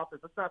front office.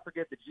 Let's not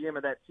forget the GM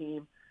of that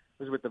team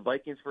was with the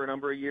Vikings for a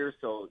number of years,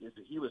 so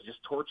he was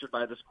just tortured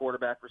by this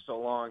quarterback for so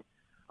long.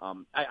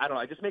 I don't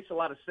know. It just makes a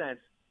lot of sense.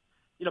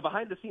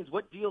 Behind the scenes,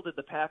 what deal did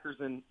the Packers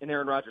and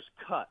Aaron Rodgers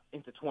cut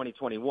into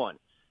 2021?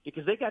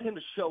 Because they got him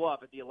to show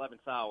up at the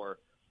 11th hour,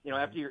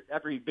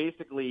 after he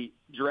basically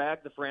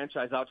dragged the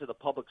franchise out to the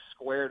public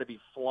square to be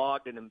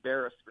flogged and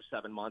embarrassed for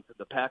 7 months, and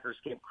the Packers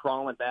came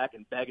crawling back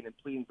and begging and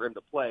pleading for him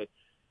to play.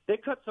 They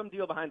cut some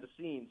deal behind the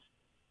scenes.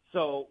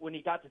 So when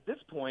he got to this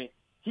point,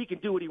 he can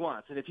do what he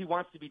wants. And if he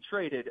wants to be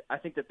traded, I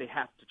think that they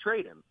have to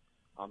trade him.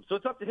 So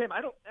it's up to him.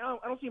 I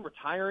don't see him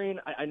retiring.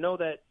 I know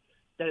that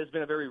has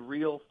been a very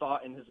real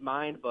thought in his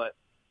mind, but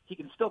he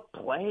can still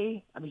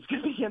play. I mean, he's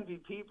going to be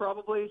MVP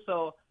probably.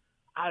 So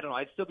I don't know.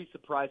 I'd still be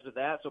surprised with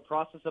that. So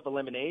process of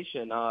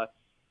elimination, I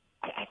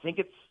think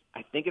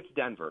it's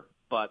Denver,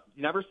 but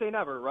you never say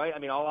never, right? I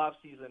mean, all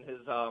offseason, his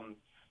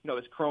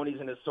cronies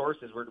and his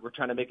sources were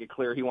trying to make it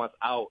clear he wants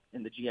out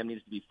and the GM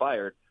needs to be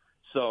fired.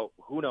 So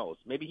who knows?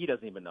 Maybe he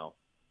doesn't even know.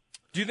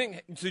 Do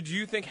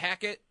you think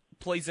Hackett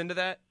plays into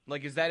that?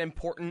 Like, is that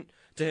important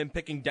to him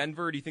picking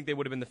Denver, or do you think they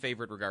would have been the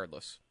favorite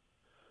regardless?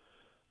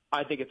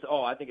 I think it's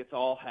all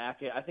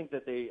Hackett. I think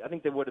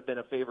they would have been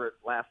a favorite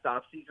last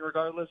offseason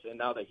regardless, and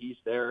now that he's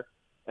there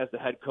as the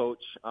head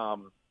coach, I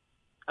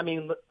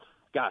mean,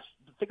 gosh,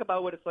 think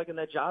about what it's like in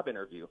that job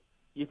interview.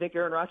 You think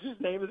Aaron Rodgers'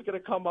 name is going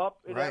to come up?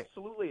 It right.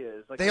 Absolutely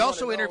is. Like, they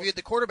also interviewed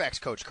the quarterback's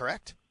coach,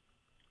 correct?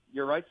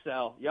 You're right,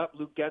 Sal. Yep,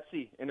 Luke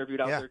Getsy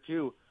interviewed out there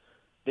too.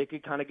 They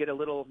could kind of get a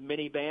little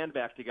mini band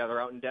back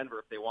together out in Denver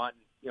if they want.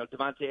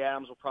 Devontae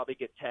Adams will probably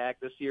get tagged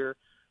this year.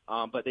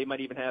 But they might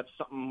even have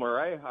something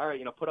where, all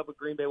right, put up with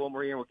Green Bay one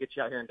more year and we'll get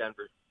you out here in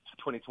Denver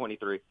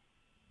 2023.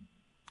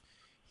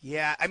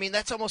 Yeah, I mean,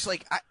 that's almost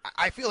like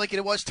I feel like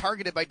it was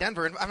targeted by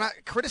Denver, and I'm not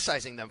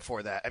criticizing them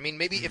for that. I mean,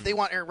 maybe if they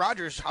want Aaron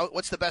Rodgers,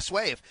 what's the best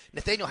way? If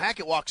Nathaniel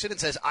Hackett walks in and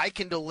says, I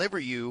can deliver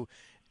you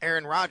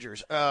Aaron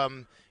Rodgers,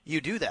 you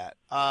do that.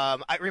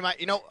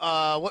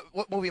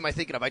 What movie am I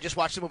thinking of? I just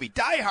watched the movie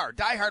Die Hard.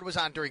 Die Hard was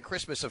on during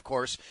Christmas, of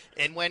course,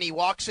 and when he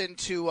walks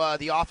into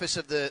the office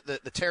of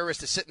the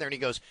terrorist is sitting there and he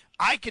goes,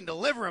 I can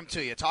deliver him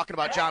to you, talking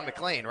about John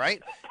McClane,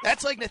 right?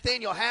 That's like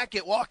Nathaniel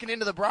Hackett walking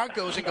into the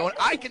Broncos and going,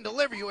 I can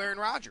deliver you Aaron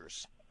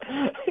Rodgers.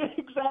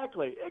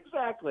 Exactly.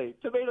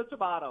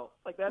 Tomato.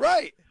 Like that.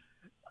 Right.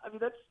 I mean,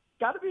 that's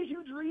got to be a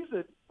huge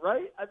reason,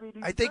 right? I mean,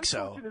 I think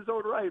so. In his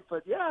own right,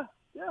 but yeah,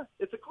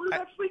 it's a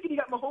quarterback league, and you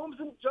got Mahomes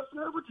and Justin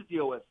Herbert to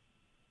deal with.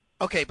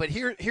 Okay, but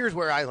here's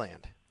where I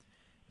land.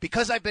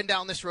 Because I've been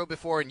down this road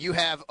before, and you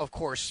have, of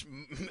course,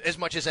 as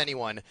much as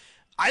anyone,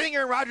 I think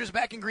Aaron Rodgers is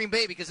back in Green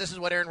Bay because this is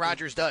what Aaron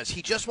Rodgers does.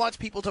 He just wants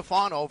people to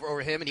fawn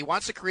over him, and he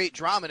wants to create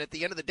drama, and at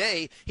the end of the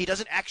day, he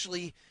doesn't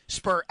actually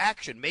spur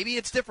action. Maybe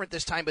it's different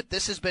this time, but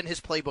this has been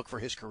his playbook for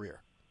his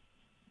career.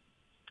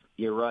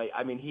 You're right.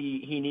 I mean,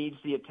 he needs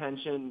the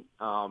attention.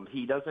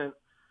 He doesn't,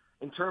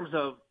 in terms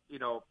of,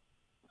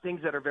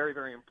 things that are very,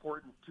 very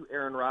important to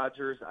Aaron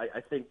Rodgers,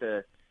 I think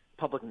the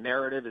public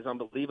narrative is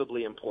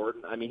unbelievably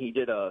important. I mean, he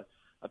did a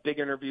big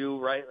interview,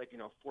 right,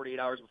 48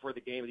 hours before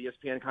the game with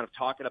ESPN, kind of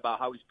talking about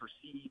how he's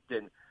perceived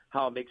and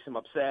how it makes him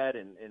upset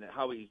and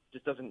how he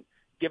just doesn't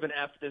give an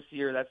F this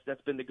year.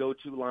 That's been the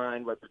go-to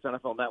line, whether it's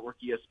NFL Network,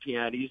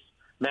 ESPN, he's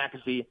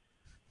McAfee.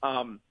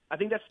 I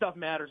think that stuff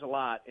matters a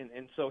lot,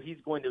 and so he's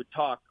going to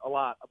talk a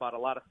lot about a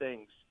lot of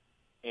things.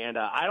 And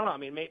I don't know.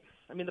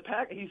 I mean, the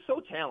Pack. He's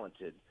so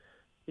talented.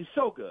 He's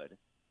so good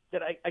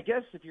that I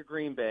guess if you're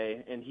Green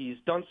Bay and he's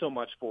done so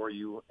much for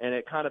you, and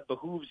it kind of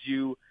behooves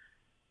you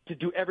to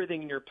do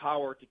everything in your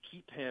power to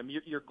keep him,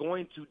 you're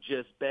going to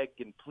just beg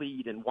and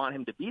plead and want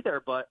him to be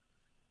there. But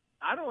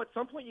I don't know. At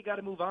some point, you got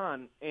to move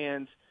on.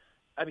 And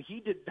I mean, he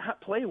did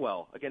not play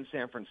well against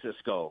San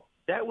Francisco.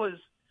 That was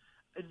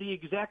the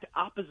exact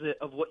opposite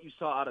of what you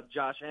saw out of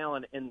Josh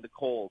Allen in the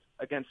cold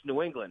against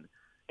New England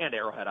and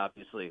Arrowhead,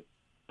 obviously.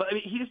 But I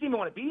mean, he just didn't even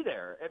want to be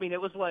there. I mean,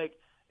 it was like,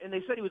 and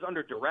they said he was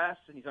under duress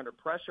and he's under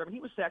pressure. I mean, he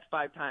was sacked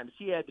 5 times.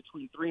 He had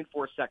between 3 and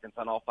 4 seconds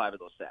on all 5 of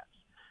those sacks.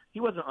 He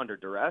wasn't under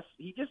duress.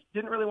 He just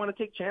didn't really want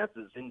to take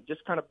chances and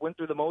just kind of went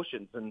through the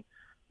motions. And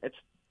it's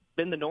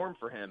been the norm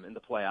for him in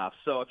the playoffs.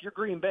 So if you're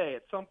Green Bay,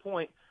 at some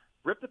point,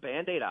 rip the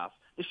Band-Aid off.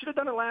 They should have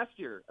done it last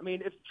year. I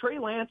mean, if Trey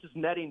Lance is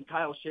netting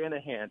Kyle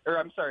Shanahan,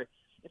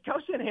 if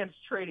Kyle Shanahan's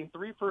trading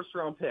 3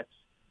 first-round picks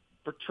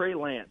for Trey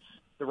Lance,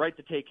 the right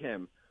to take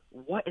him,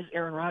 what is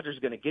Aaron Rodgers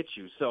going to get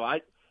you? So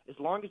as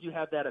long as you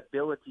have that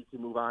ability to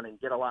move on and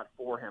get a lot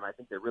for him, I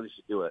think they really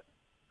should do it.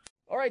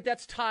 All right,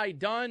 that's Ty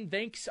done.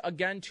 Thanks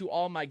again to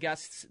all my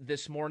guests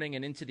this morning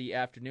and into the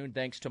afternoon.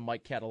 Thanks to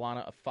Mike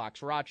Catalana of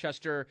Fox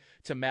Rochester,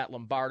 to Matt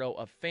Lombardo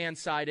of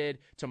Fansided,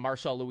 to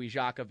Marcel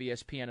Louis-Jacques of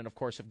ESPN, and, of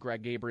course, of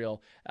Greg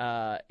Gabriel.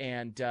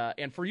 And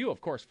for you,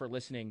 of course, for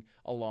listening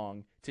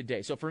along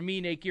today. So for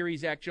me, Nate Geary,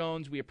 Zach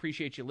Jones, we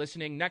appreciate you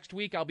listening. Next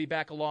week, I'll be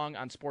back along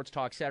on Sports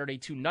Talk Saturday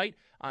tonight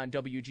on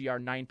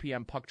WGR 9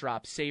 p.m. Puck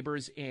Drop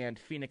Sabres and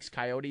Phoenix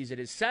Coyotes. It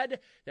is said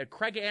that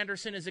Craig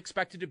Anderson is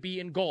expected to be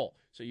in goal,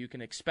 so you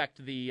can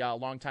expect the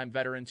longtime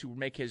veteran to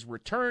make his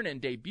return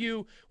and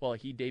debut. Well,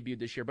 he debuted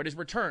this year, but his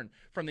return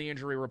from the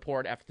injury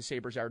report after the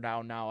Sabres are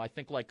down now. I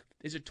think,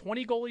 is it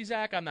 20 goalies,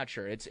 Zach? I'm not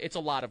sure. It's a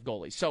lot of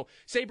goalies. So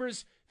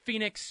Sabres,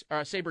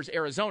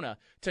 Arizona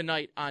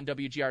tonight on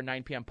WGR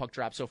 9 p.m. Puck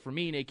Drop. So for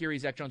me, Nate Geary,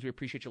 Zach Jones, we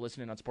appreciate you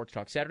listening on Sports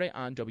Talk Saturday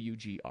on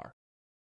WGR.